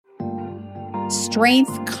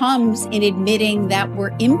Strength comes in admitting that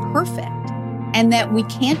we're imperfect and that we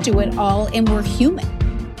can't do it all and we're human.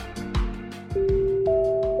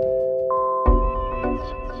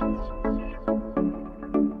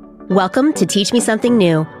 Welcome to Teach Me Something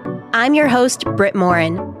New. I'm your host, Britt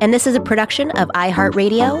Morin, and this is a production of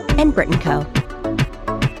iHeartRadio and Brit & Co.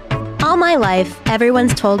 All my life,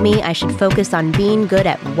 everyone's told me I should focus on being good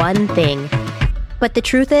at one thing. But the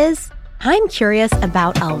truth is, I'm curious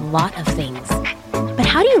about a lot of things. But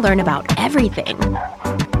how do you learn about everything?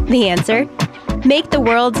 The answer? Make the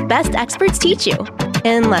world's best experts teach you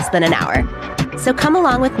in less than an hour. So come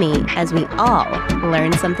along with me as we all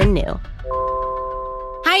learn something new.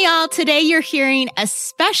 Hi, y'all. Today you're hearing a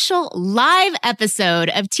special live episode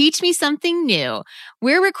of Teach Me Something New.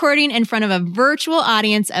 We're recording in front of a virtual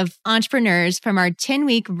audience of entrepreneurs from our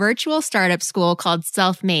 10-week virtual startup school called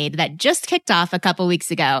Self-Made that just kicked off a couple weeks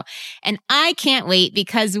ago. And I can't wait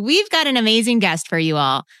because we've got an amazing guest for you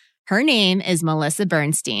all. Her name is Melissa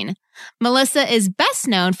Bernstein. Melissa is best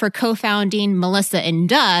known for co-founding Melissa &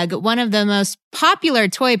 Doug, one of the most popular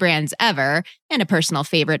toy brands ever, and a personal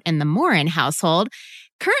favorite in the Morin household.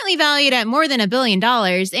 Currently valued at more than $1 billion,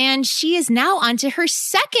 and she is now onto her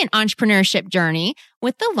second entrepreneurship journey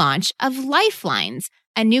with the launch of Lifelines,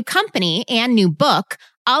 a new company and new book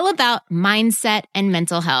all about mindset and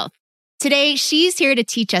mental health. Today, she's here to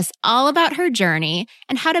teach us all about her journey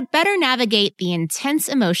and how to better navigate the intense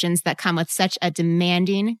emotions that come with such a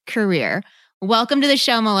demanding career. Welcome to the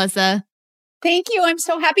show, Melissa. Thank you. I'm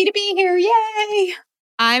so happy to be here. Yay!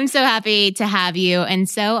 I'm so happy to have you, and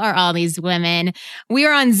so are all these women. We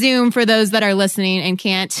are on Zoom for those that are listening and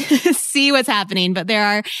can't see what's happening, but there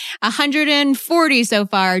are 140 so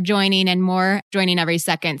far joining and more joining every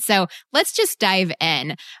second. So let's just dive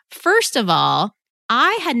in. First of all,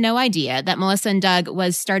 I had no idea that Melissa & Doug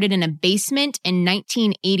was started in a basement in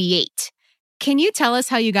 1988. Can you tell us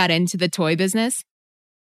how you got into the toy business?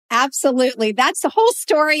 Absolutely. That's the whole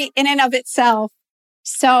story in and of itself.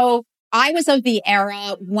 So I was of the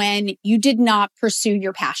era when you did not pursue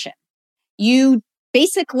your passion. You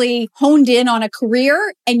basically honed in on a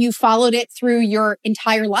career and you followed it through your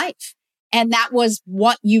entire life. And that was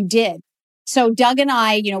what you did. So Doug and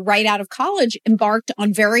I, right out of college, embarked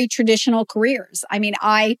on very traditional careers. I mean,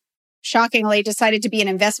 I shockingly decided to be an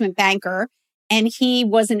investment banker and he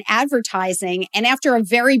was in advertising. And after a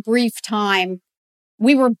very brief time,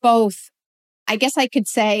 we were both, I guess I could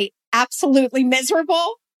say, absolutely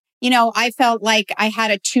miserable. I felt like I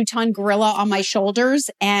had a 2-ton gorilla on my shoulders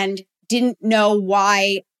and didn't know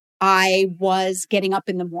why I was getting up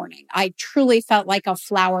in the morning. I truly felt like a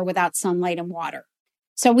flower without sunlight and water.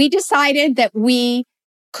 So we decided that we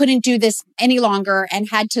couldn't do this any longer and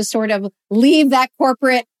had to sort of leave that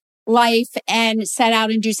corporate life and set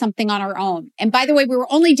out and do something on our own. And by the way, we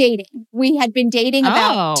were only dating. We had been dating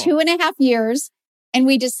about 2.5 years, and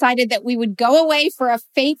we decided that we would go away for a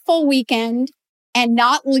fateful weekend and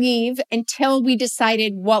not leave until we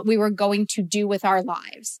decided what we were going to do with our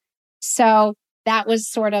lives. So that was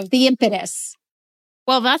sort of the impetus.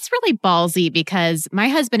 Well, that's really ballsy because my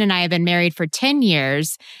husband and I have been married for 10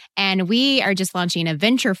 years and we are just launching a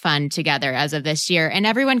venture fund together as of this year. And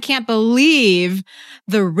everyone can't believe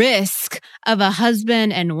the risk of a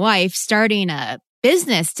husband and wife starting a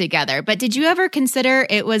business together. But did you ever consider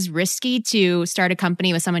it was risky to start a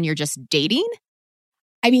company with someone you're just dating?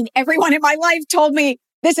 I mean, everyone in my life told me,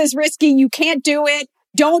 this is risky. You can't do it.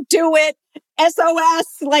 Don't do it.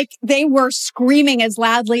 SOS. Like they were screaming as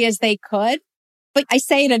loudly as they could. But I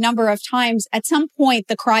say it a number of times. At some point,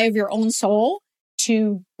 the cry of your own soul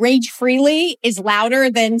to rage freely is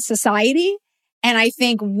louder than society. And I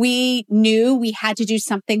think we knew we had to do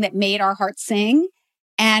something that made our hearts sing.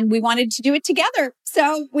 And we wanted to do it together.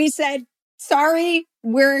 So we said, sorry,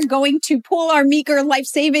 we're going to pool our meager life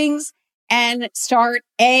savings and start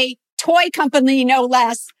a toy company, no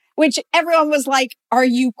less, which everyone was like, are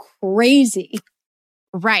you crazy?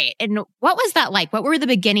 Right. And what was that like? What were the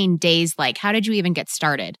beginning days like? How did you even get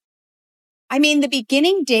started? I mean, the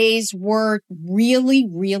beginning days were really,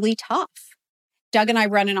 really tough. Doug and I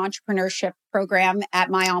run an entrepreneurship program at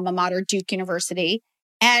my alma mater, Duke University.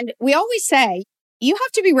 And we always say, you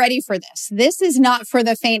have to be ready for this. This is not for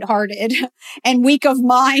the faint-hearted and weak of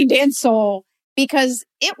mind and soul, because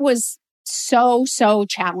it was so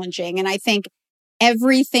challenging. And I think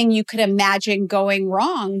everything you could imagine going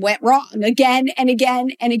wrong went wrong again and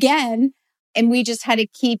again and again. And we just had to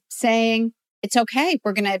keep saying, it's okay.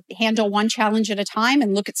 We're going to handle one challenge at a time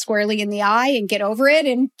and look it squarely in the eye and get over it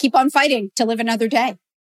and keep on fighting to live another day.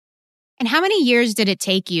 And how many years did it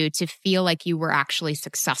take you to feel like you were actually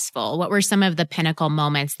successful? What were some of the pinnacle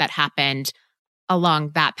moments that happened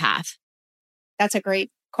along that path? That's a great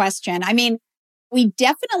question. I mean, we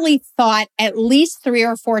definitely thought at least 3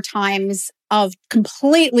 or 4 times of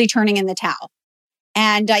completely turning in the towel.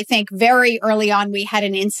 And I think very early on, we had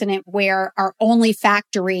an incident where our only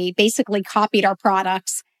factory basically copied our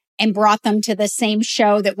products and brought them to the same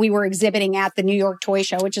show that we were exhibiting at, the New York Toy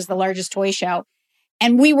Show, which is the largest toy show.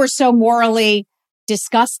 And we were so morally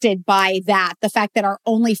disgusted by that, the fact that our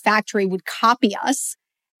only factory would copy us,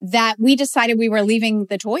 that we decided we were leaving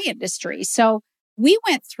the toy industry. So we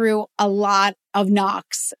went through a lot of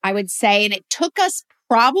knocks, I would say, and it took us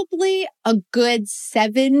probably a good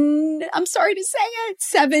 7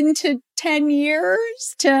 to 10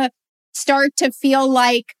 years to start to feel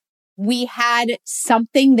like we had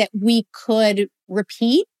something that we could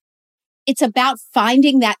repeat. It's about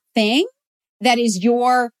finding that thing that is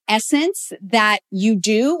your essence that you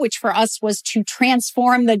do, which for us was to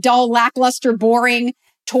transform the dull, lackluster, boring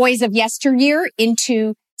toys of yesteryear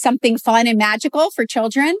into something fun and magical for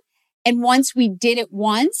children. And once we did it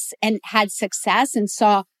once and had success and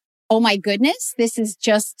saw, oh my goodness, this is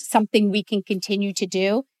just something we can continue to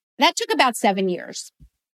do. That took about 7 years.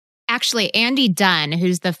 Actually, Andy Dunn,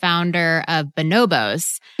 who's the founder of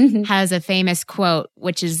Bonobos, has a famous quote,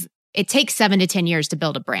 which is, it takes 7 to 10 years to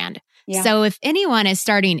build a brand. Yeah. So if anyone is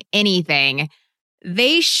starting anything,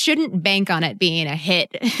 they shouldn't bank on it being a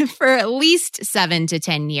hit for at least 7 to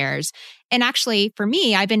 10 years. And actually, for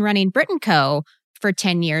me, I've been running Brit & Co. for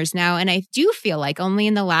 10 years now. And I do feel like only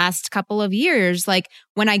in the last couple of years, like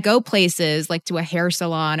when I go places like to a hair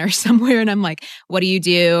salon or somewhere and I'm like, what do you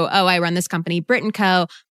do? Oh, I run this company, Brit & Co.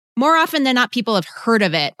 More often than not, people have heard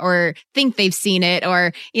of it or think they've seen it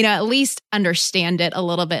or, at least understand it a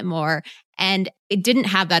little bit more. And it didn't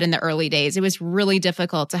have that in the early days. It was really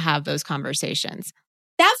difficult to have those conversations.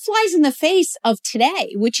 That flies in the face of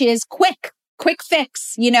today, which is quick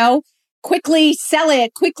fix, quickly sell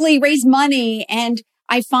it, quickly raise money. And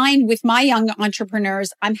I find with my young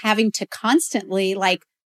entrepreneurs, I'm having to constantly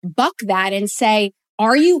buck that and say,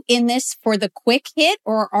 are you in this for the quick hit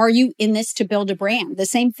or are you in this to build a brand? The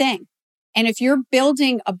same thing. And if you're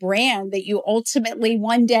building a brand that you ultimately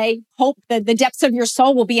one day hope that the depths of your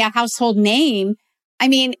soul will be a household name, I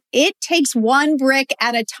mean, it takes one brick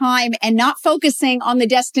at a time and not focusing on the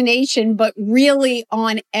destination, but really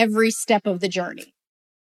on every step of the journey.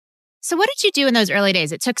 So what did you do in those early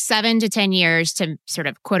days? It took 7 to 10 years to sort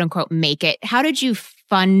of quote unquote make it. How did you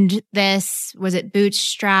fund this? Was it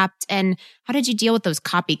bootstrapped? And how did you deal with those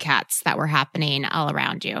copycats that were happening all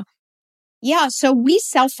around you? Yeah, so we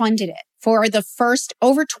self-funded it for the first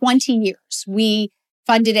over 20 years. We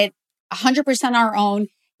funded it 100% our own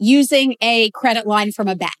using a credit line from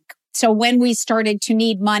a bank. So when we started to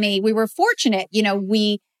need money, we were fortunate.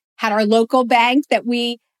 We had our local bank that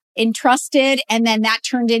we entrusted, and then that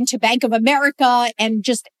turned into Bank of America. And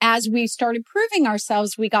just as we started proving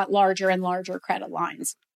ourselves, we got larger and larger credit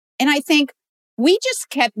lines. And I think we just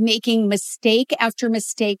kept making mistake after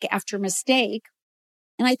mistake after mistake.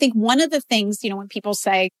 And I think one of the things, when people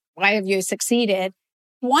say, why have you succeeded?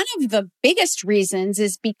 One of the biggest reasons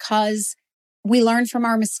is because we learn from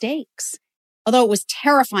our mistakes. Although it was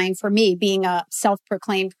terrifying for me being a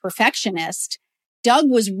self-proclaimed perfectionist,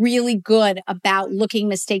 Doug was really good about looking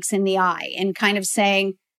mistakes in the eye and kind of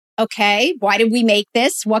saying, okay, why did we make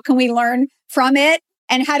this? What can we learn from it?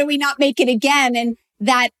 And how do we not make it again? And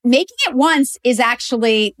that making it once is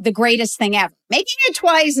actually the greatest thing ever. Making it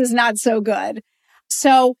twice is not so good.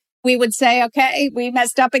 So we would say, okay, we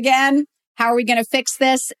messed up again. How are we going to fix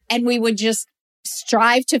this? And we would just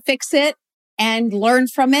strive to fix it and learn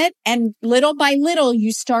from it. And little by little,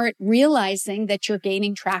 you start realizing that you're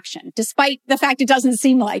gaining traction, despite the fact it doesn't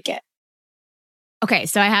seem like it. Okay,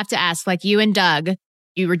 so I have to ask, you and Doug,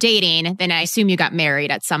 you were dating, then I assume you got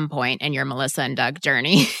married at some point in your Melissa and Doug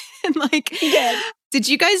journey. And we did. Did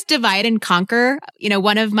you guys divide and conquer?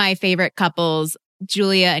 One of my favorite couples,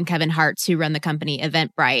 Julia and Kevin Hartz, who run the company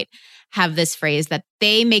Eventbrite, have this phrase that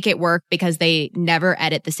they make it work because they never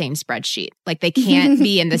edit the same spreadsheet. They can't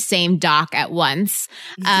be in the same doc at once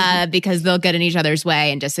because they'll get in each other's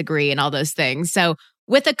way and disagree and all those things. So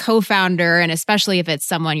with a co-founder, and especially if it's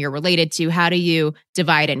someone you're related to, how do you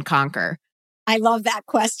divide and conquer? I love that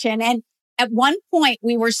question. And at one point,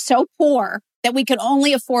 we were so poor that we could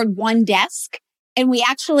only afford one desk. And we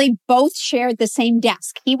actually both shared the same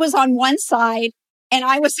desk. He was on one side and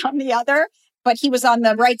I was on the other, but he was on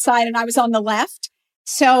the right side and I was on the left.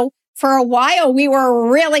 So for a while, we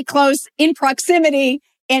were really close in proximity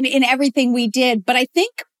and in everything we did. But I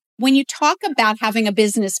think when you talk about having a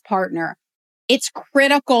business partner, it's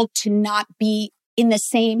critical to not be in the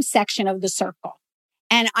same section of the circle.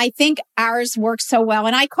 And I think ours works so well.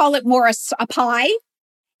 And I call it more a pie.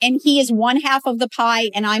 and he is one half of the pie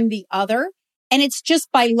and I'm the other. And it's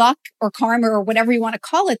just by luck or karma or whatever you want to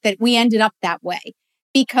call it that we ended up that way.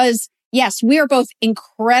 Because yes, we are both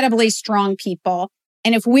incredibly strong people.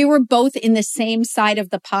 And if we were both in the same side of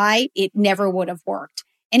the pie, it never would have worked.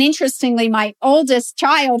 And interestingly, my oldest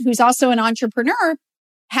child, who's also an entrepreneur,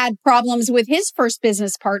 had problems with his first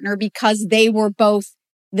business partner because they were both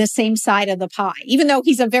the same side of the pie. Even though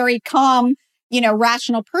he's a very calm,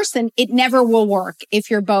 rational person, it never will work if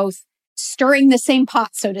you're both stirring the same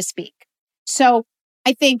pot, so to speak. So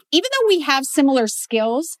I think even though we have similar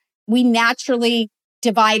skills, we naturally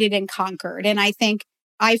divided and conquered. And I think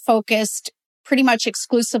I focused pretty much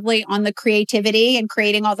exclusively on the creativity and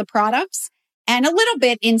creating all the products, and a little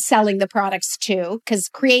bit in selling the products too, because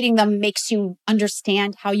creating them makes you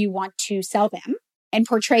understand how you want to sell them and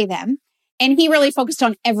portray them. And he really focused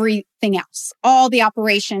on everything else, all the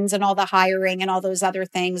operations and all the hiring and all those other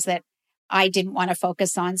things that I didn't want to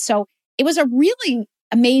focus on. So it was a really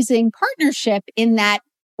amazing partnership in that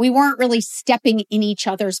we weren't really stepping in each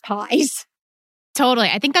other's pies. Totally.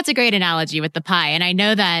 I think that's a great analogy with the pie. And I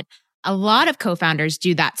know that a lot of co-founders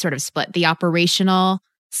do that sort of split, the operational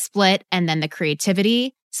split and then the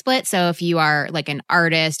creativity split. So if you are like an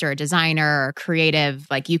artist or a designer or creative,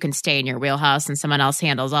 like you can stay in your wheelhouse and someone else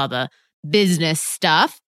handles all the business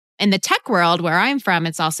stuff. In the tech world where I'm from,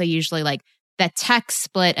 it's also usually like the tech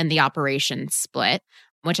split and the operations split,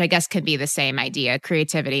 which I guess could be the same idea,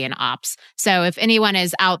 creativity and ops. So if anyone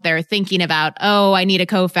is out there thinking about, oh, I need a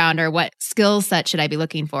co-founder, what skill set should I be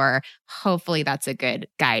looking for? Hopefully that's a good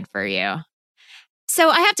guide for you. So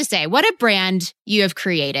I have to say, what a brand you have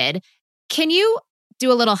created. Can you do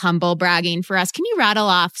a little humble bragging for us? Can you rattle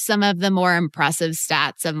off some of the more impressive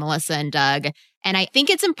stats of Melissa and Doug? And I think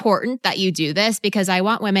it's important that you do this because I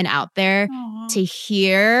want women out there to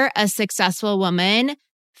hear a successful woman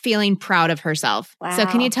feeling proud of herself. Wow. So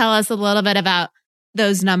can you tell us a little bit about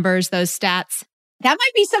those numbers, those stats? That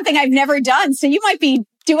might be something I've never done. So you might be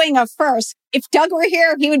doing a first. If Doug were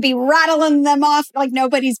here, he would be rattling them off like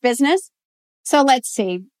nobody's business. So let's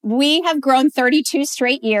see. We have grown 32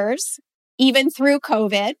 straight years, even through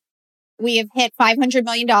COVID. We have hit $500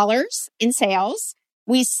 million in sales.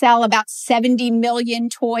 We sell about 70 million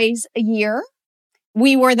toys a year.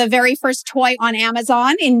 We were the very first toy on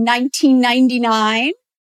Amazon in 1999,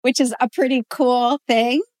 which is a pretty cool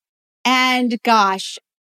thing. And gosh,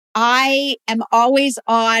 I am always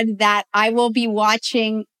awed that I will be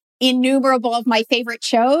watching innumerable of my favorite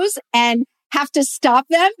shows and have to stop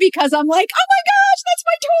them because I'm like, oh my gosh, that's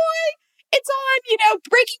my toy. It's on,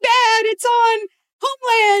 Breaking Bad. It's on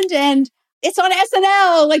Homeland and it's on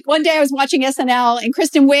SNL. Like one day I was watching SNL and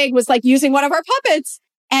Kristen Wiig was like using one of our puppets.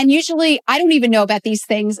 And usually I don't even know about these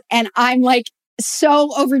things. And I'm like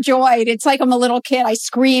so overjoyed. It's like I'm a little kid. I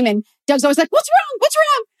scream and Doug's always like, what's wrong? What's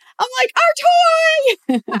wrong?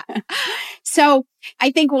 I'm like, our toy. So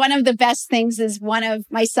I think one of the best things is one of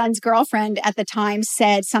my son's girlfriend at the time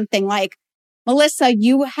said something like, Melissa,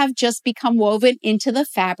 you have just become woven into the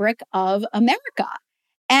fabric of America.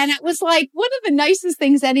 And it was like one of the nicest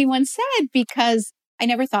things anyone said because I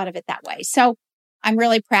never thought of it that way. So I'm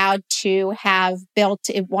really proud to have built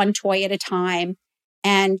it one toy at a time.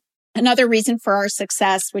 And another reason for our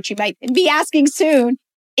success, which you might be asking soon,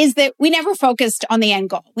 is that we never focused on the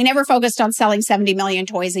end goal. We never focused on selling 70 million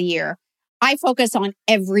toys a year. I focus on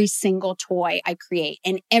every single toy I create,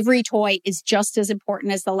 and every toy is just as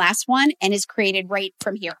important as the last one and is created right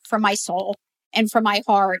from here, from my soul and from my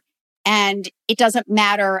heart. And it doesn't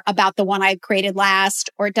matter about the one I created last,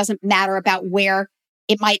 or it doesn't matter about where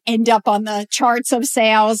it might end up on the charts of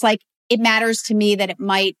sales. Like it matters to me that it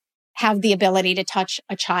might have the ability to touch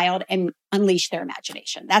a child and unleash their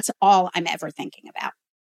imagination. That's all I'm ever thinking about.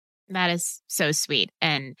 That is so sweet.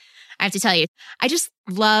 And I have to tell you, I just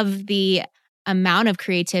love the amount of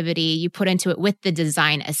creativity you put into it with the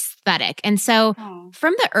design aesthetic. And so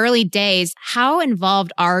from the early days, how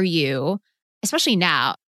involved are you, especially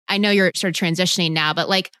now? I know you're sort of transitioning now, but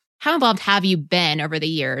like how involved have you been over the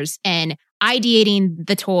years in ideating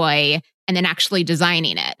the toy and then actually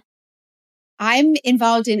designing it? I'm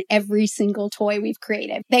involved in every single toy we've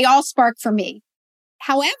created. They all spark for me.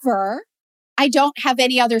 However, I don't have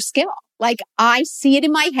any other skill. Like I see it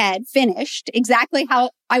in my head, finished exactly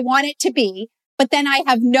how I want it to be, but then I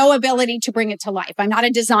have no ability to bring it to life. I'm not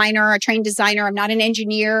a designer, a trained designer. I'm not an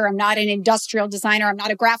engineer. I'm not an industrial designer. I'm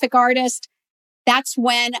not a graphic artist. That's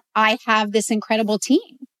when I have this incredible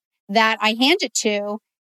team that I hand it to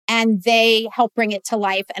and they help bring it to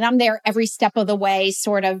life. And I'm there every step of the way,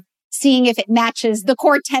 sort of seeing if it matches the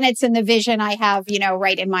core tenets and the vision I have,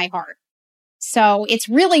 right in my heart. So it's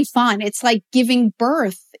really fun. It's like giving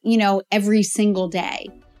birth, every single day.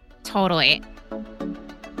 Totally.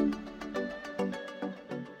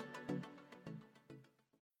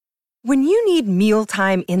 When you need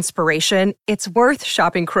mealtime inspiration, it's worth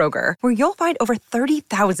shopping Kroger, where you'll find over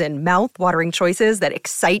 30,000 mouth-watering choices that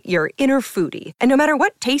excite your inner foodie. And no matter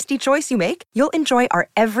what tasty choice you make, you'll enjoy our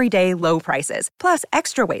everyday low prices, plus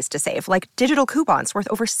extra ways to save, like digital coupons worth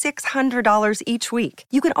over $600 each week.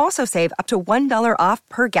 You can also save up to $1 off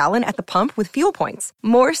per gallon at the pump with fuel points.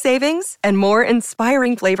 More savings and more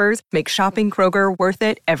inspiring flavors make shopping Kroger worth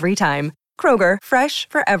it every time. Kroger, fresh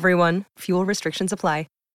for everyone. Fuel restrictions apply.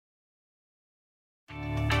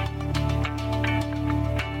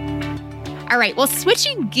 All right. Well,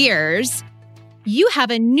 switching gears, you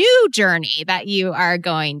have a new journey that you are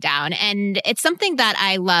going down. And it's something that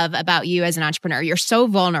I love about you as an entrepreneur. You're so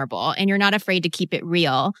vulnerable and you're not afraid to keep it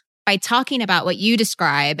real by talking about what you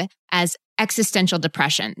describe as existential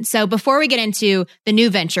depression. So before we get into the new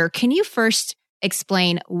venture, can you first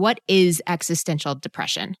explain what is existential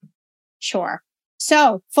depression? Sure.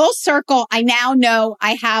 So full circle, I now know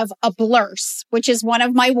I have a blurse, which is one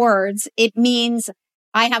of my words. It means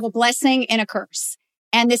I have a blessing and a curse.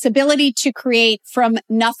 And this ability to create from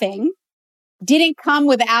nothing didn't come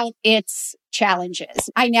without its challenges.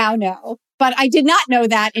 I now know, but I did not know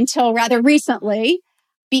that until rather recently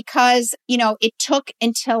because, it took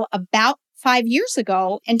until about 5 years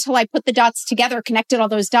ago until I put the dots together, connected all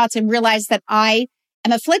those dots and realized that I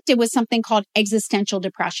am afflicted with something called existential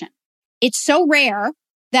depression. It's so rare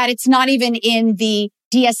that it's not even in the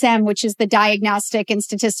DSM, which is the Diagnostic and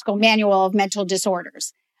Statistical Manual of Mental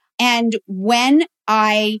Disorders. And when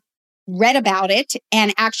I read about it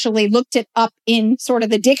and actually looked it up in sort of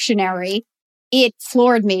the dictionary, it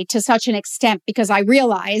floored me to such an extent because I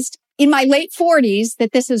realized in my late 40s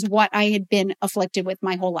that this is what I had been afflicted with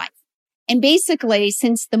my whole life. And basically,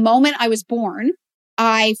 since the moment I was born,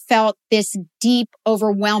 I felt this deep,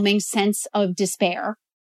 overwhelming sense of despair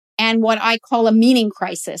and what I call a meaning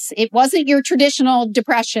crisis. It wasn't your traditional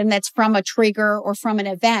depression that's from a trigger or from an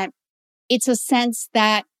event. It's a sense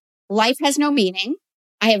that life has no meaning.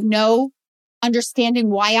 I have no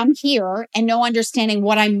understanding why I'm here and no understanding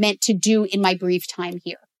what I'm meant to do in my brief time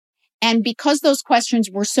here. And because those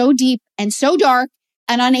questions were so deep and so dark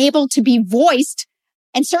and unable to be voiced,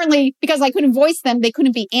 and certainly because I couldn't voice them, they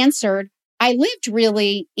couldn't be answered, I lived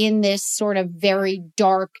really in this sort of very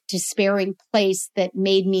dark, despairing place that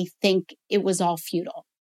made me think it was all futile.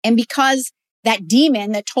 And because that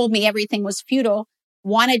demon that told me everything was futile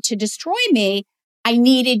wanted to destroy me, I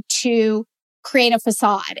needed to create a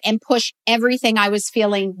facade and push everything I was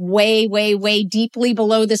feeling way, way, way deeply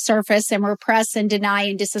below the surface and repress and deny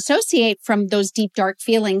and disassociate from those deep, dark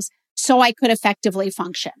feelings so I could effectively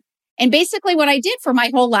function. And basically what I did for my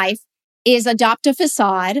whole life is adopt a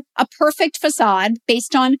facade, a perfect facade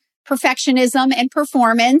based on perfectionism and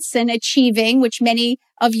performance and achieving, which many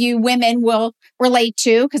of you women will relate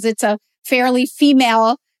to because it's a fairly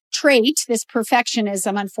female trait, this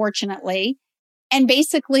perfectionism, unfortunately, and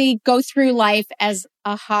basically go through life as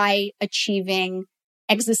a high achieving,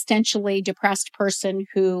 existentially depressed person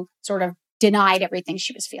who sort of denied everything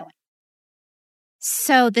she was feeling.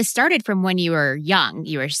 So this started from when you were young,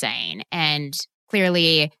 you were saying, and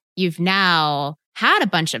clearly you've now had a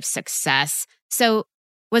bunch of success. So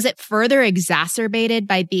was it further exacerbated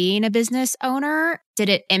by being a business owner? Did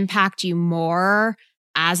it impact you more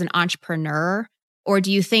as an entrepreneur? Or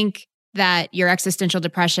do you think that your existential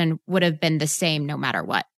depression would have been the same no matter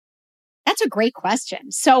what? That's a great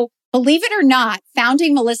question. So believe it or not,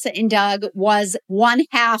 founding Melissa & Doug was one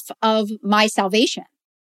half of my salvation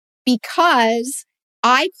because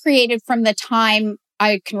I created from the time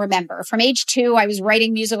I can remember. From age 2, I was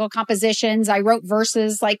writing musical compositions. I wrote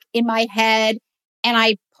verses like in my head and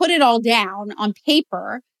I put it all down on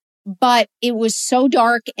paper, but it was so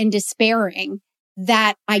dark and despairing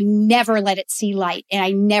that I never let it see light and I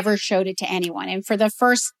never showed it to anyone. And for the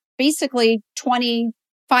first basically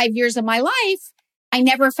 25 years of my life, I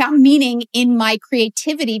never found meaning in my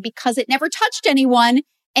creativity because it never touched anyone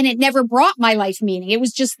and it never brought my life meaning. It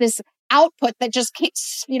was just this output that just,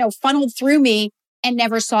 funneled through me and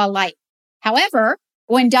never saw light. However,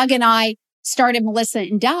 when Doug and I started Melissa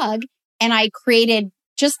 & Doug and I created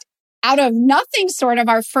just out of nothing sort of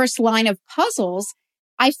our first line of puzzles,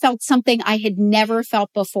 I felt something I had never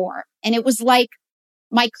felt before. And it was like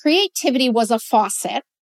my creativity was a faucet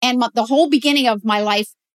and the whole beginning of my life,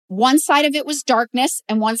 one side of it was darkness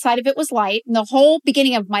and one side of it was light. And the whole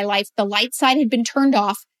beginning of my life, the light side had been turned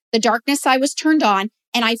off. The darkness side was turned on.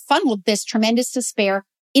 And I funneled this tremendous despair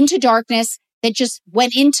into darkness that just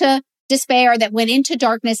went into despair, that went into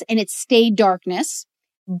darkness, and it stayed darkness.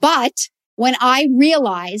 But when I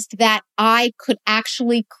realized that I could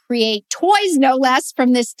actually create toys, no less,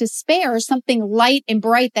 from this despair, something light and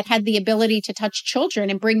bright that had the ability to touch children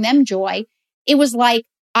and bring them joy. It was like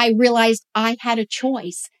I realized I had a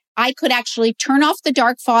choice. I could actually turn off the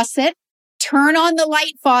dark faucet, turn on the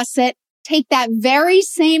light faucet, take that very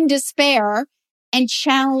same despair and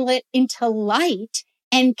channel it into light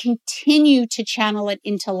and continue to channel it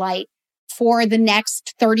into light for the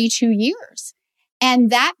next 32 years.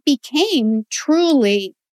 And that became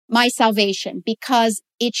truly my salvation because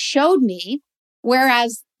it showed me,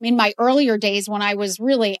 whereas in my earlier days when I was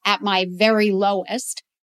really at my very lowest,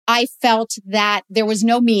 I felt that there was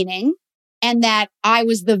no meaning and that I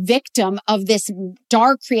was the victim of this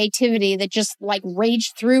dark creativity that just like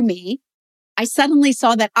raged through me. I suddenly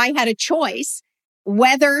saw that I had a choice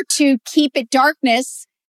whether to keep it darkness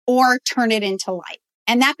or turn it into light.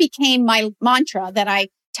 And that became my mantra that I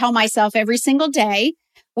tell myself every single day,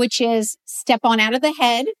 which is step on out of the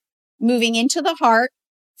head, moving into the heart,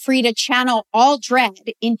 free to channel all dread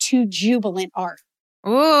into jubilant art.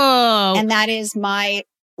 Ooh. And that is my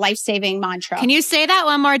life-saving mantra. Can you say that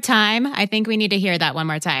one more time? I think we need to hear that one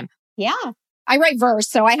more time. Yeah. I write verse,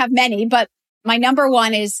 so I have many, but my number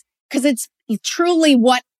one is because it's truly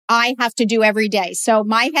what I have to do every day. So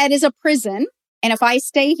my head is a prison. And if I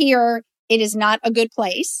stay here, it is not a good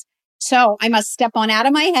place. So I must step on out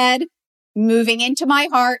of my head, moving into my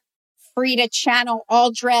heart, free to channel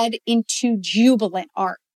all dread into jubilant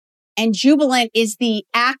art. And jubilant is the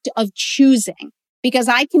act of choosing, because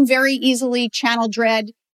I can very easily channel dread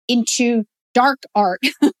into dark art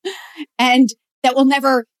and that will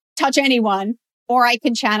never touch anyone, or I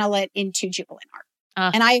can channel it into jubilant art.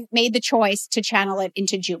 And I made the choice to channel it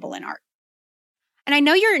into jubilant art. And I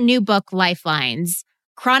know your new book, Lifelines,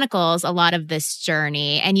 chronicles a lot of this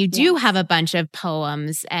journey, and you do have a bunch of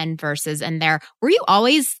poems and verses in there. Were you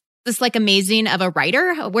always this like amazing of a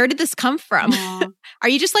writer? Where did this come from? Are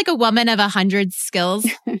you just like a woman of 100 skills?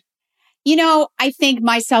 You know, I think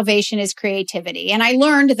my salvation is creativity. And I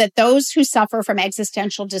learned that those who suffer from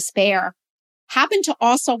existential despair happen to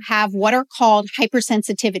also have what are called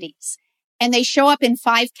hypersensitivities. And they show up in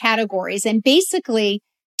 5 categories. And basically,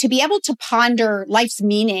 to be able to ponder life's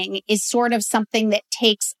meaning is sort of something that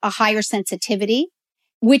takes a higher sensitivity,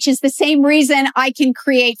 which is the same reason I can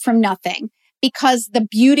create from nothing, because the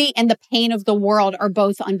beauty and the pain of the world are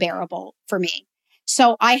both unbearable for me.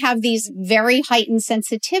 So I have these very heightened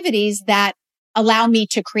sensitivities that allow me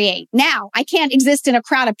to create. Now, I can't exist in a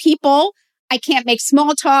crowd of people. I can't make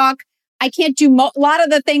small talk. I can't do a lot of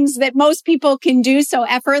the things that most people can do so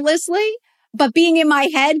effortlessly. But being in my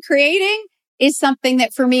head creating is something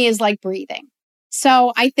that for me is like breathing.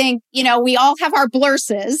 So I think, you know, we all have our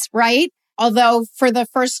blurses, right? Although for the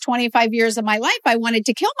first 25 years of my life, I wanted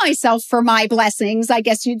to kill myself for my blessings, I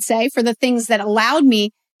guess you'd say, for the things that allowed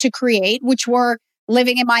me to create, which were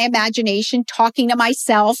living in my imagination, talking to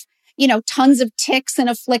myself, you know, tons of tics and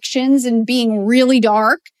afflictions and being really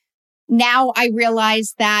dark. Now I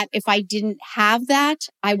realize that if I didn't have that,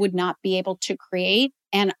 I would not be able to create.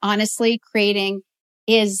 And honestly, creating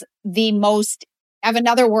is the most, I have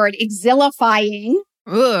another word, exhilifying.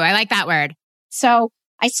 Ooh, I like that word. So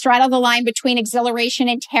I straddle the line between exhilaration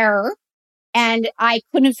and terror. And I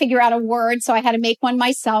couldn't figure out a word, so I had to make one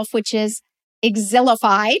myself, which is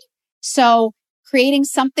exhilified. So creating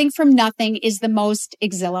something from nothing is the most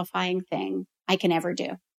exhilifying thing I can ever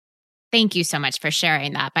do. Thank you so much for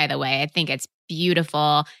sharing that, by the way. I think it's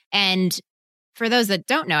beautiful. And for those that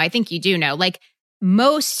don't know, I think you do know, like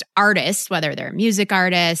most artists, whether they're music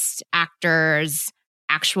artists, actors,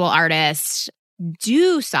 actual artists,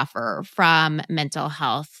 do suffer from mental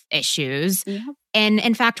health issues. Yeah. And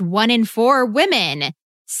in fact, 1 in 4 women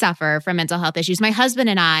suffer from mental health issues. My husband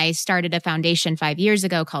and I started a foundation 5 years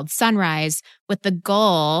ago called Sunrise with the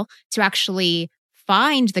goal to actually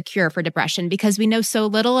find the cure for depression because we know so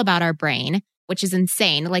little about our brain, which is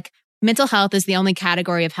insane. Like mental health is the only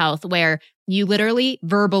category of health where you literally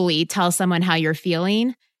verbally tell someone how you're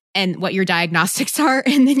feeling and what your diagnostics are,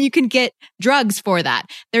 and then you can get drugs for that.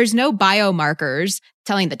 There's no biomarkers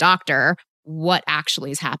telling the doctor what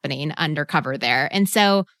actually is happening undercover there. And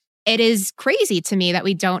so it is crazy to me that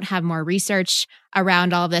we don't have more research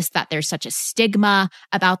around all this, that there's such a stigma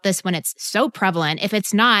about this when it's so prevalent. If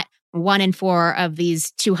it's not 1 in 4 of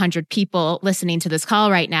these 200 people listening to this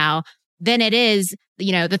call right now, then it is,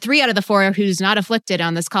 you know, the 3 out of the 4 who's not afflicted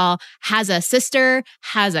on this call has a sister,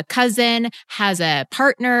 has a cousin, has a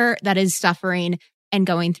partner that is suffering and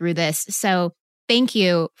going through this. So thank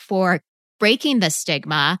you for breaking the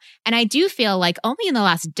stigma. And I do feel like only in the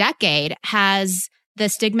last decade has the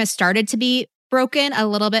stigma started to be broken a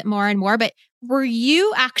little bit more and more. But were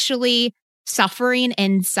you actually suffering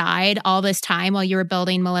inside all this time while you were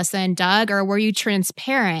building Melissa and Doug? Or were you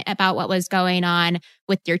transparent about what was going on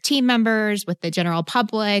with your team members, with the general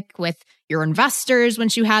public, with your investors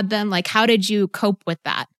once you had them? Like, how did you cope with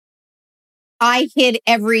that? I hid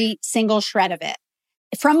every single shred of it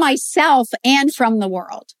from myself and from the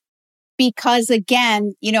world. Because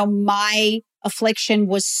again, my affliction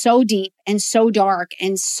was so deep and so dark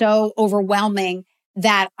and so overwhelming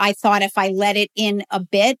that I thought if I let it in a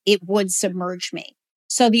bit, it would submerge me.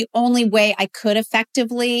 So the only way I could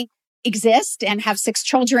effectively exist and have 6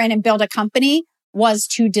 children and build a company was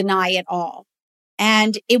to deny it all.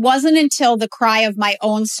 And it wasn't until the cry of my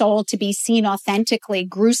own soul to be seen authentically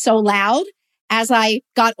grew so loud as I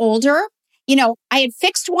got older. I had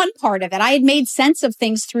fixed one part of it. I had made sense of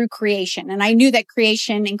things through creation, and I knew that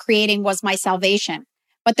creation and creating was my salvation.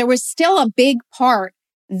 But there was still a big part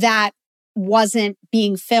that wasn't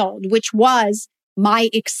being filled, which was my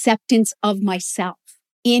acceptance of myself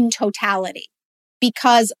in totality.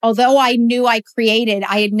 Because although I knew I created,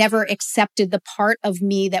 I had never accepted the part of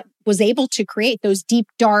me that was able to create those deep,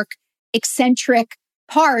 dark, eccentric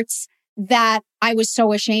parts that I was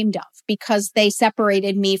so ashamed of, because they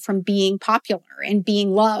separated me from being popular and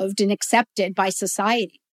being loved and accepted by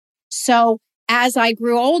society. So as I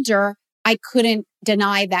grew older, I couldn't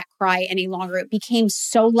deny that cry any longer. It became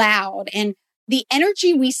so loud. And the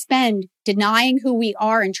energy we spend denying who we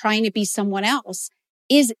are and trying to be someone else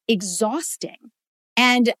is exhausting.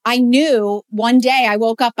 And I knew one day I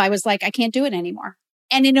woke up, I was like, I can't do it anymore.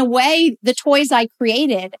 And in a way, the toys I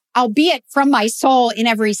created, albeit from my soul in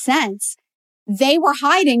every sense, they were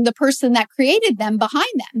hiding the person that created them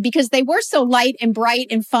behind them, because they were so light and bright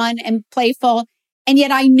and fun and playful. And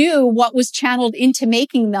yet I knew what was channeled into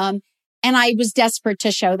making them. And I was desperate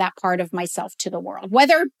to show that part of myself to the world,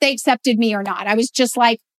 whether they accepted me or not. I was just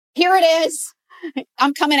like, here it is.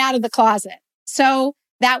 I'm coming out of the closet. So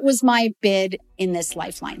that was my bid in this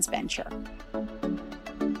Lifelines venture.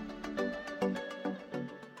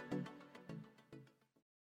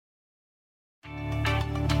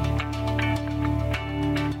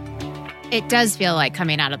 It does feel like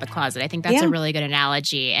coming out of the closet. I think that's a really good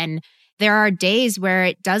analogy. And there are days where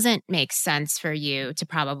it doesn't make sense for you to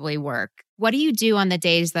probably work. What do you do on the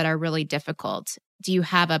days that are really difficult? Do you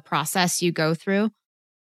have a process you go through?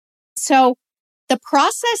 So the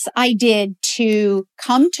process I did to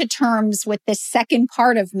come to terms with this second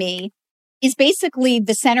part of me is basically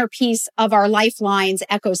the centerpiece of our Lifelines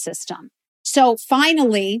ecosystem. So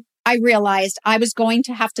finally, I realized I was going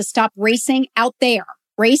to have to stop racing out there,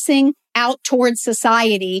 racing out towards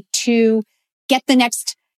society to get the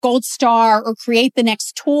next gold star or create the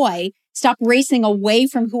next toy. Stop racing away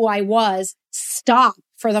from who I was. Stop.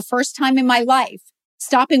 For the first time in my life,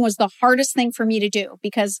 stopping was the hardest thing for me to do,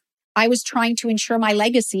 because I was trying to ensure my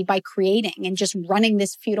legacy by creating and just running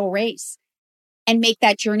this futile race and make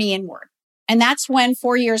that journey inward. And that's when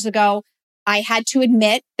 4 years ago, I had to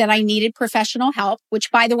admit that I needed professional help,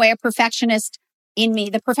 which, by the way, the perfectionist in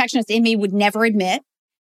me would never admit.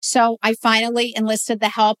 So I finally enlisted the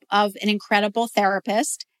help of an incredible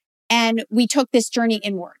therapist, and we took this journey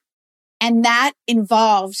inward. And that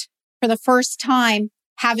involved, for the first time,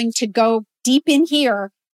 having to go deep in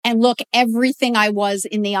here and look everything I was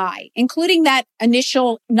in the eye, including that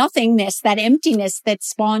initial nothingness, that emptiness that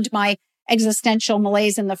spawned my existential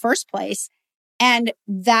malaise in the first place. And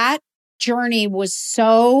that journey was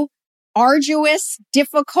so arduous,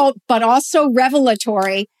 difficult, but also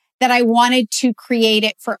revelatory that I wanted to create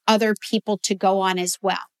it for other people to go on as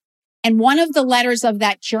well. And one of the letters of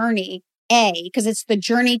that journey, A, because it's the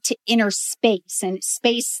journey to inner space, and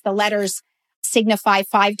space, the letters signify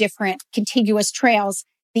 5 different contiguous trails.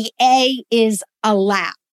 The A is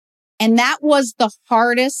allow. And that was the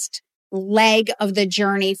hardest leg of the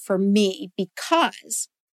journey for me, because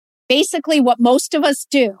basically what most of us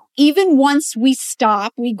do, even once we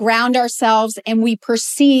stop, we ground ourselves and we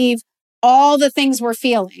perceive all the things we're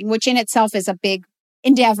feeling, which in itself is a big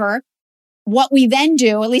endeavor. What we then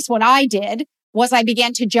do, at least what I did, was I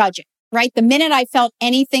began to judge it, right? The minute I felt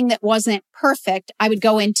anything that wasn't perfect, I would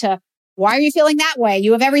go into, why are you feeling that way?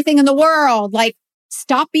 You have everything in the world. Like,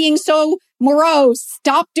 stop being so morose.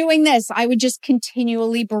 Stop doing this. I would just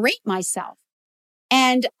continually berate myself.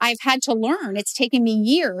 And I've had to learn, it's taken me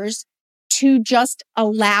years to just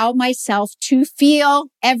allow myself to feel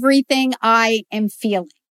everything I am feeling.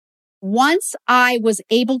 Once I was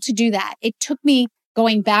able to do that, it took me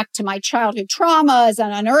going back to my childhood traumas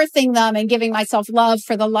and unearthing them and giving myself love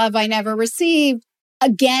for the love I never received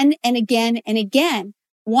again and again and again.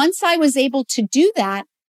 Once I was able to do that,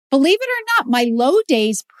 believe it or not, my low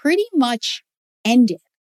days pretty much ended.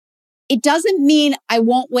 It doesn't mean I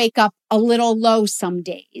won't wake up a little low some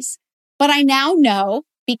days, but I now know,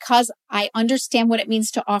 because I understand what it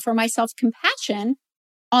means to offer myself compassion,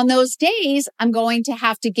 on those days, I'm going to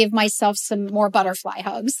have to give myself some more butterfly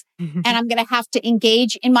hugs and I'm going to have to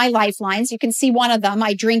engage in my lifelines. You can see one of them.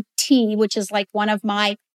 I drink tea, which is like one of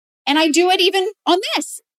my, and I do it even on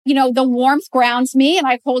this. You know, the warmth grounds me, and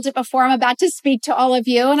I hold it before I'm about to speak to all of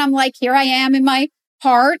you. And I'm like, here I am in my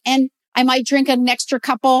heart. And I might drink an extra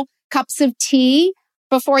couple cups of tea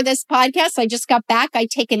before this podcast. I just got back. I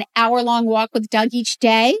take an hour-long walk with Doug each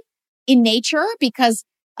day in nature because,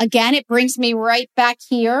 again, it brings me right back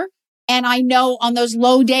here. And I know on those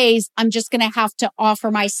low days, I'm just going to have to offer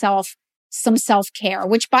myself some self-care,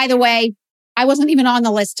 which, by the way, I wasn't even on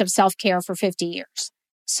the list of self-care for 50 years.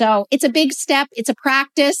 So it's a big step. It's a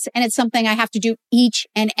practice, and it's something I have to do each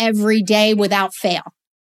and every day without fail.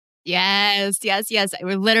 Yes.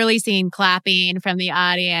 We're literally seeing clapping from the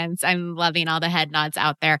audience. I'm loving all the head nods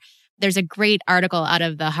out there. There's a great article out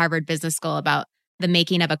of the Harvard Business School about the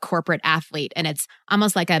making of a corporate athlete. And it's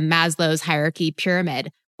almost like a Maslow's hierarchy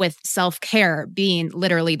pyramid, with self-care being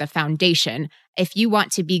literally the foundation. If you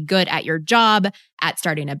want to be good at your job, at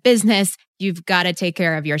starting a business, you've got to take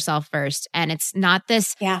care of yourself first. And it's not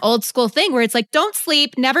this old school thing where it's like, don't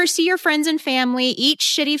sleep, never see your friends and family, eat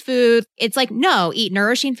shitty food. It's like, no, eat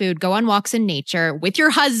nourishing food, go on walks in nature with your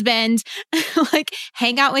husband, like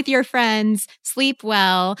hang out with your friends, sleep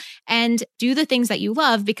well, and do the things that you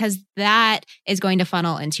love, because that is going to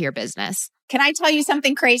funnel into your business. Can I tell you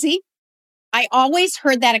something crazy? I always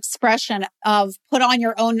heard that expression of put on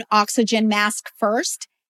your own oxygen mask first.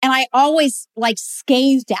 And I always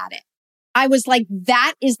scathed at it. I was like,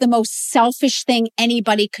 that is the most selfish thing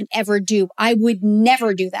anybody could ever do. I would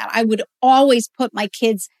never do that. I would always put my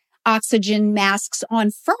kids' oxygen masks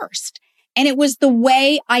on first. And it was the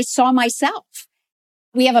way I saw myself.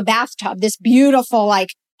 We have a bathtub, this beautiful,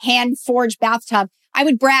 hand forged bathtub. I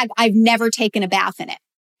would brag, I've never taken a bath in it.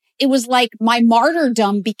 It was like my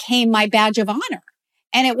martyrdom became my badge of honor.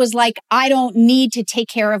 And it was like, I don't need to take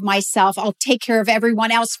care of myself. I'll take care of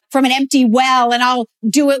everyone else from an empty well, and I'll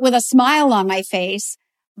do it with a smile on my face.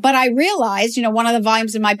 But I realized, one of the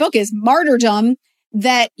volumes in my book is martyrdom,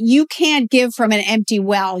 that you can't give from an empty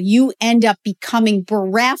well. You end up becoming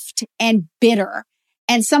bereft and bitter.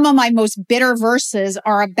 And some of my most bitter verses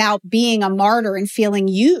are about being a martyr and feeling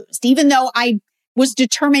used, even though I was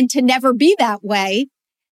determined to never be that way.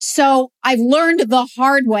 So I've learned the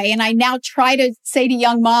hard way. And I now try to say to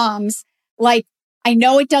young moms, I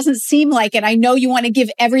know it doesn't seem like it. I know you want to give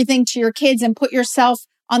everything to your kids and put yourself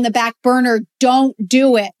on the back burner. Don't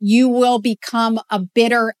do it. You will become a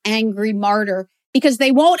bitter, angry martyr because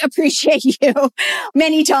they won't appreciate you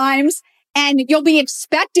many times. And you'll be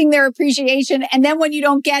expecting their appreciation. And then when you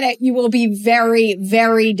don't get it, you will be very,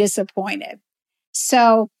 very disappointed.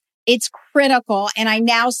 So it's critical. And I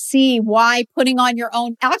now see why putting on your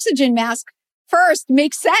own oxygen mask first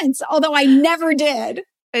makes sense, although I never did.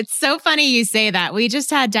 It's so funny you say that. We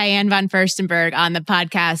just had Diane von Furstenberg on the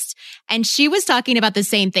podcast, and she was talking about the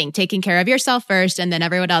same thing, taking care of yourself first and then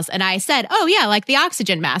everyone else. And I said, oh yeah, like the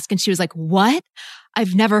oxygen mask. And she was like, what?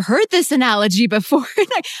 I've never heard this analogy before. And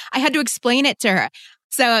I had to explain it to her.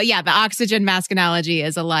 So yeah, the oxygen mask analogy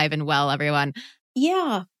is alive and well, everyone.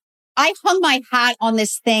 Yeah. I hung my hat on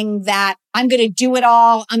this thing that I'm going to do it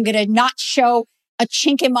all. I'm going to not show a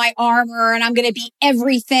chink in my armor, and I'm going to be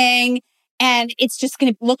everything. And it's just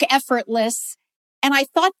going to look effortless. And I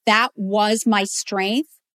thought that was my strength,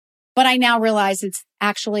 but I now realize it's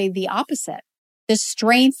actually the opposite. The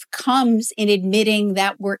strength comes in admitting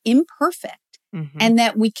that we're imperfect and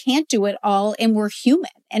that we can't do it all, and we're human.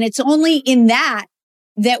 And it's only in that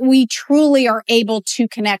we truly are able to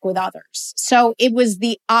connect with others. So it was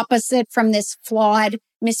the opposite from this flawed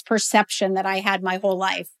misperception that I had my whole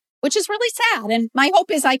life, which is really sad. And my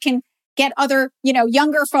hope is I can get other,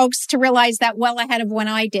 younger folks to realize that well ahead of when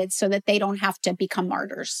I did, so that they don't have to become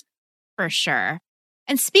martyrs. For sure.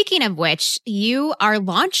 And speaking of which, you are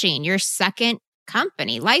launching your second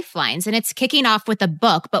company, Lifelines, and it's kicking off with a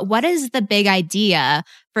book. But what is the big idea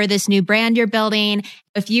for this new brand you're building?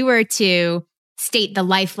 If you were to state the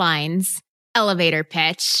Lifelines elevator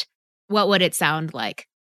pitch, what would it sound like?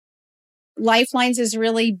 Lifelines is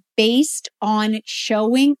really based on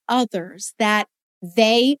showing others that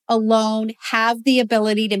they alone have the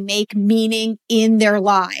ability to make meaning in their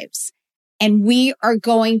lives. And we are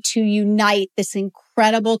going to unite this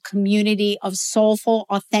incredible community of soulful,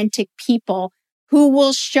 authentic people who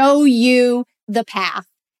will show you the path.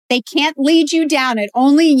 They can't lead you down it.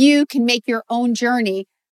 Only you can make your own journey,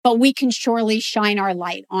 but we can surely shine our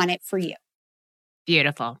light on it for you.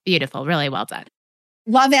 Beautiful, beautiful. Really well done.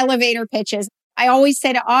 Love elevator pitches. I always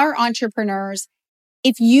say to our entrepreneurs,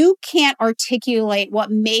 if you can't articulate what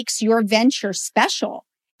makes your venture special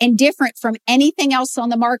and different from anything else on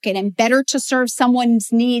the market and better to serve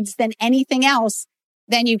someone's needs than anything else,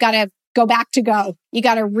 then you've got to go back to go. You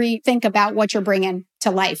got to rethink about what you're bringing to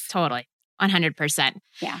life. Totally. 100%.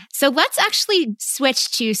 Yeah. So let's actually switch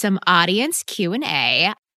to some audience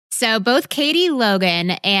Q&A. So both Katie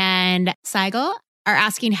Logan and Seigel are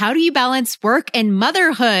asking, how do you balance work and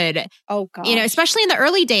motherhood? Oh, God. Especially in the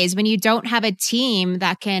early days when you don't have a team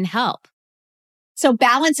that can help. So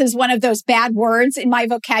balance is one of those bad words in my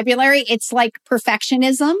vocabulary. It's like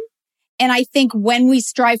perfectionism. And I think when we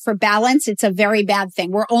strive for balance, it's a very bad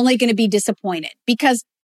thing. We're only going to be disappointed because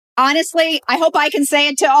honestly, I hope I can say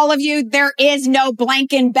it to all of you. There is no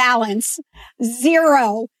blanket balance.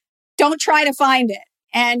 Zero. Don't try to find it.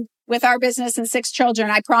 And with our business and 6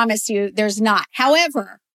 children, I promise you there's not.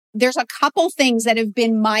 However, there's a couple things that have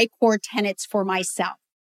been my core tenets for myself.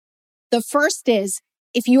 The first is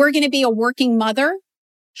if you are going to be a working mother,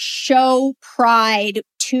 show pride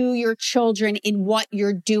to your children in what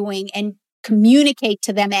you're doing and communicate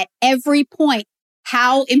to them at every point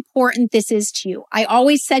how important this is to you. I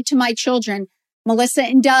always said to my children, Melissa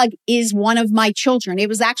and Doug is one of my children. It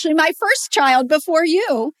was actually my first child before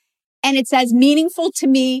you. And it's as meaningful to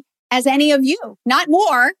me as any of you, not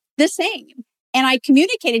more, the same. And I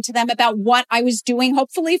communicated to them about what I was doing,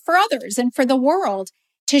 hopefully for others and for the world,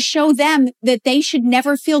 to show them that they should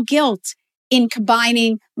never feel guilt in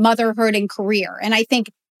combining motherhood and career. And I think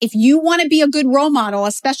if you want to be a good role model,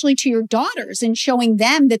 especially to your daughters and showing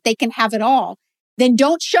them that they can have it all, then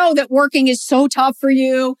don't show that working is so tough for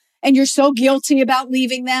you and you're so guilty about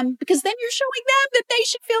leaving them, because then you're showing them that they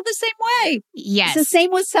should feel the same way. Yes. It's the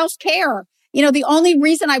same with self-care. The only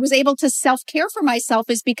reason I was able to self-care for myself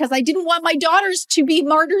is because I didn't want my daughters to be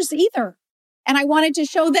martyrs either. And I wanted to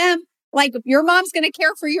show them, like, your mom's going to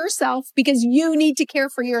care for yourself because you need to care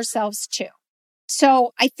for yourselves too.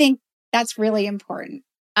 So I think that's really important.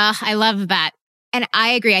 I love that. And I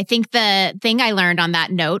agree. I think the thing I learned on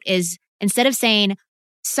that note is instead of saying,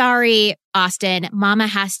 sorry, Austin, mama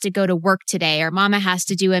has to go to work today or mama has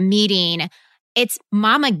to do a meeting, it's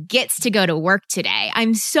mama gets to go to work today.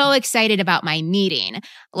 I'm so excited about my meeting.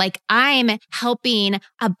 Like, I'm helping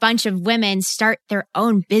a bunch of women start their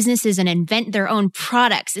own businesses and invent their own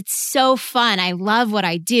products. It's so fun. I love what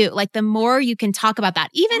I do. Like, the more you can talk about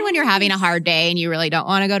that, even when you're having a hard day and you really don't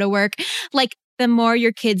want to go to work, like, the more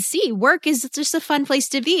your kids see work is just a fun place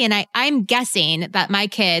to be. And I'm guessing that my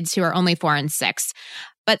kids, who are only 4 and 6,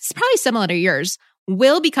 but it's probably similar to yours,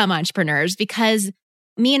 will become entrepreneurs because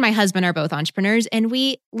me and my husband are both entrepreneurs and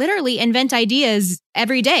we literally invent ideas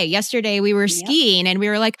every day. Yesterday we were skiing and we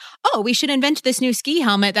were like, oh, we should invent this new ski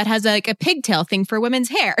helmet that has like a pigtail thing for women's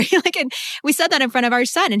hair. And we said that in front of our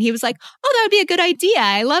son and he was like, oh, that would be a good idea.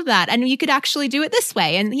 I love that. And you could actually do it this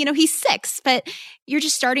way. And he's 6, but you're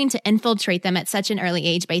just starting to infiltrate them at such an early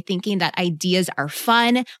age by thinking that ideas are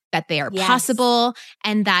fun, that they are possible,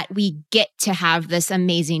 and that we get to have this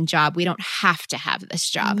amazing job. We don't have to have this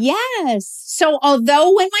job. Yes. So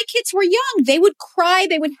although when my kids were young, they would cry,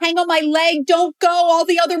 they would hang on my leg, don't go, all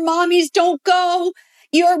the other mommies don't go.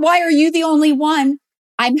 Why are you the only one?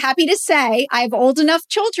 I'm happy to say I have old enough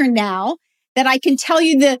children now that I can tell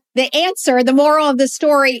you the answer. The moral of the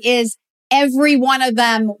story is every one of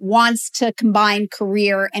them wants to combine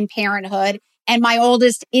career and parenthood. And my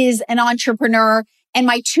oldest is an entrepreneur and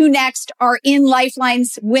my 2 next are in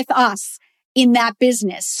Lifelines with us in that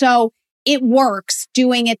business. So it works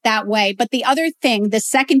doing it that way. But the other thing, the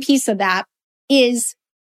second piece of that is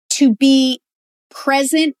to be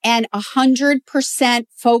present and 100%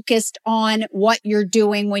 focused on what you're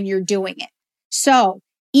doing when you're doing it. So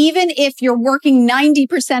even if you're working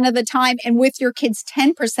 90% of the time and with your kids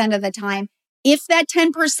 10% of the time, if that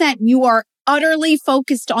 10% you are utterly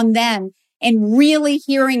focused on them and really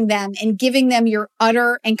hearing them and giving them your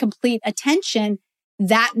utter and complete attention,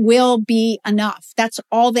 that will be enough. That's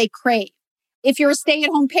all they crave. If you're a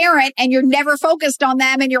stay-at-home parent and you're never focused on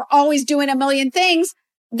them and you're always doing a million things,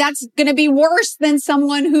 that's going to be worse than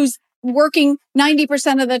someone who's working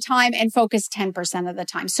 90% of the time and focused 10% of the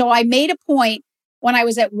time. So I made a point when I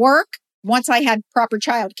was at work, once I had proper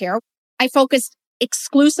childcare, I focused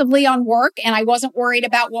exclusively on work and I wasn't worried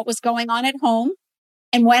about what was going on at home.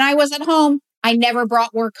 And when I was at home, I never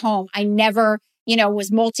brought work home. I never,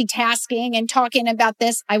 was multitasking and talking about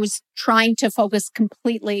this. I was trying to focus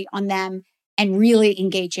completely on them and really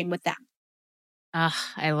engaging with them. Oh,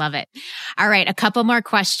 I love it. All right. A couple more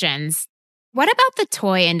questions. What about the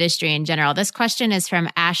toy industry in general? This question is from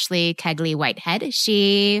Ashley Kegley Whitehead.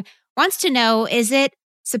 She wants to know, is it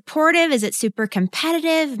supportive? Is it super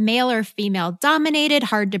competitive, male or female dominated,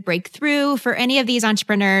 hard to break through? For any of these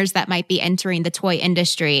entrepreneurs that might be entering the toy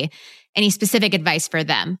industry, any specific advice for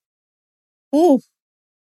them? Ooh,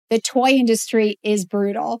 the toy industry is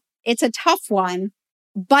brutal. It's a tough one,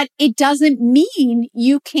 but it doesn't mean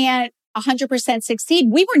you can't 100%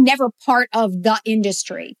 succeed. We were never part of the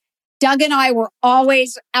industry. Doug and I were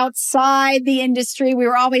always outside the industry. We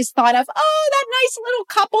were always thought of, oh, that nice little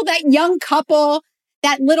couple, that young couple,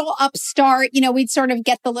 that little upstart. We'd sort of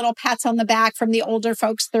get the little pats on the back from the older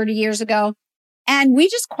folks 30 years ago. And we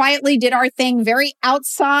just quietly did our thing, very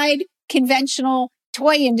outside conventional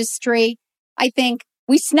toy industry. I think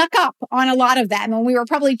we snuck up on a lot of them. And we were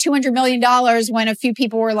probably $200 million when a few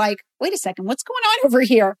people were like, wait a second, what's going on over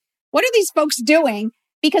here? What are these folks doing?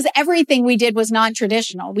 Because everything we did was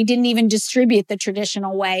non-traditional. We didn't even distribute the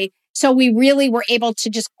traditional way. So we really were able to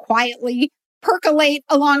just quietly percolate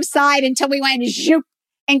alongside until we went zoop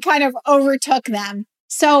and kind of overtook them.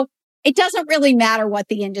 So it doesn't really matter what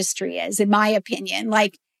the industry is, in my opinion.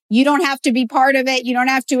 Like, you don't have to be part of it. You don't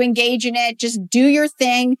have to engage in it. Just do your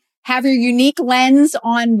thing. Have your unique lens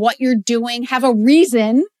on what you're doing. Have a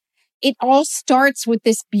reason. It all starts with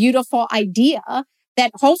this beautiful idea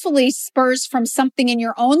that hopefully spurs from something in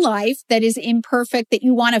your own life that is imperfect that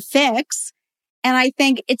you want to fix. And I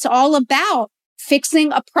think it's all about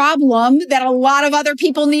fixing a problem that a lot of other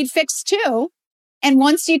people need fixed too. And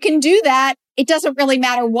once you can do that, it doesn't really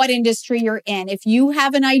matter what industry you're in. If you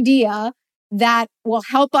have an idea that will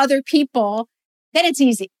help other people, then it's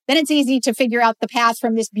easy. Then it's easy to figure out the path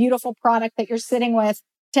from this beautiful product that you're sitting with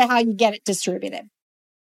to how you get it distributed.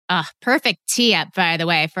 Perfect tee up, by the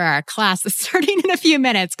way, for our class that's starting in a few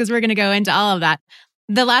minutes, because we're going to go into all of that.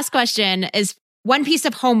 The last question is one piece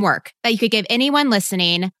of homework that you could give anyone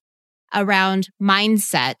listening around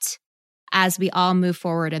mindset as we all move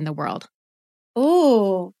forward in the world.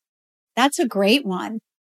 Oh, that's a great one.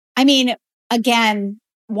 I mean, again,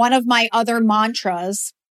 one of my other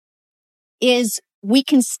mantras is we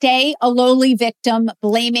can stay a lowly victim,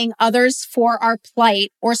 blaming others for our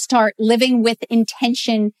plight, or start living with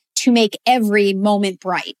intention to make every moment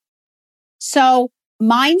bright. So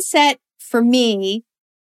mindset for me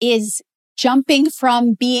is jumping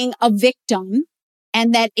from being a victim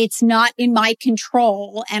and that it's not in my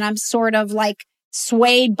control and I'm sort of like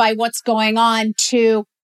swayed by what's going on to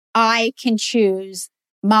I can choose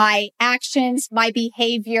my actions, my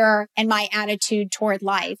behavior, and my attitude toward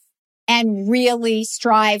life and really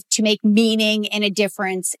strive to make meaning and a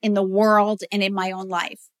difference in the world and in my own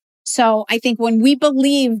life. So I think when we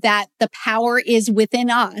believe that the power is within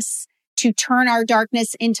us to turn our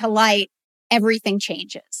darkness into light, everything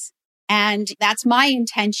changes. And that's my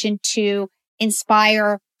intention, to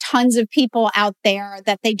inspire tons of people out there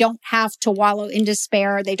that they don't have to wallow in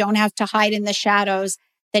despair. They don't have to hide in the shadows,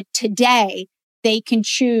 that today they can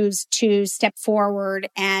choose to step forward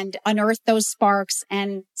and unearth those sparks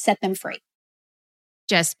and set them free.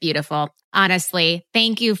 Just beautiful. Honestly,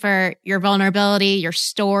 thank you for your vulnerability, your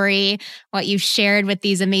story, what you've shared with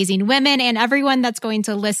these amazing women and everyone that's going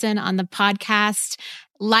to listen on the podcast.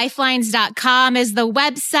 Lifelines.com is the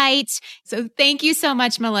website. So thank you so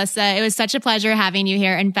much, Melissa. It was such a pleasure having you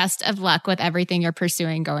here, and best of luck with everything you're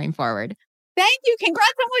pursuing going forward. Thank you.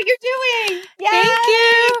 Congrats on what you're doing. Yay! Thank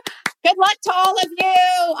you. Good luck to all of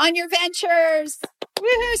you on your ventures.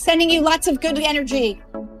 Woohoo! Sending you lots of good energy.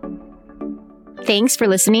 Thanks for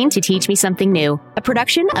listening to Teach Me Something New, a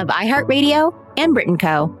production of iHeartRadio and Brit &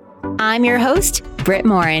 Co. I'm your host, Britt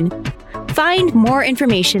Morin. Find more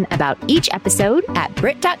information about each episode at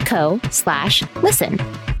brit.co/listen.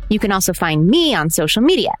 You can also find me on social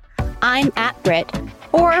media. I'm @Brit,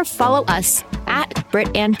 or follow us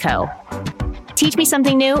 @Brit & Co. Teach Me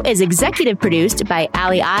Something New is executive produced by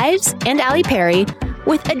Allie Ives and Allie Perry,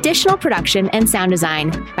 with additional production and sound design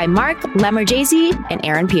by Mark Lemmerjazy and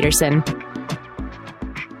Aaron Peterson.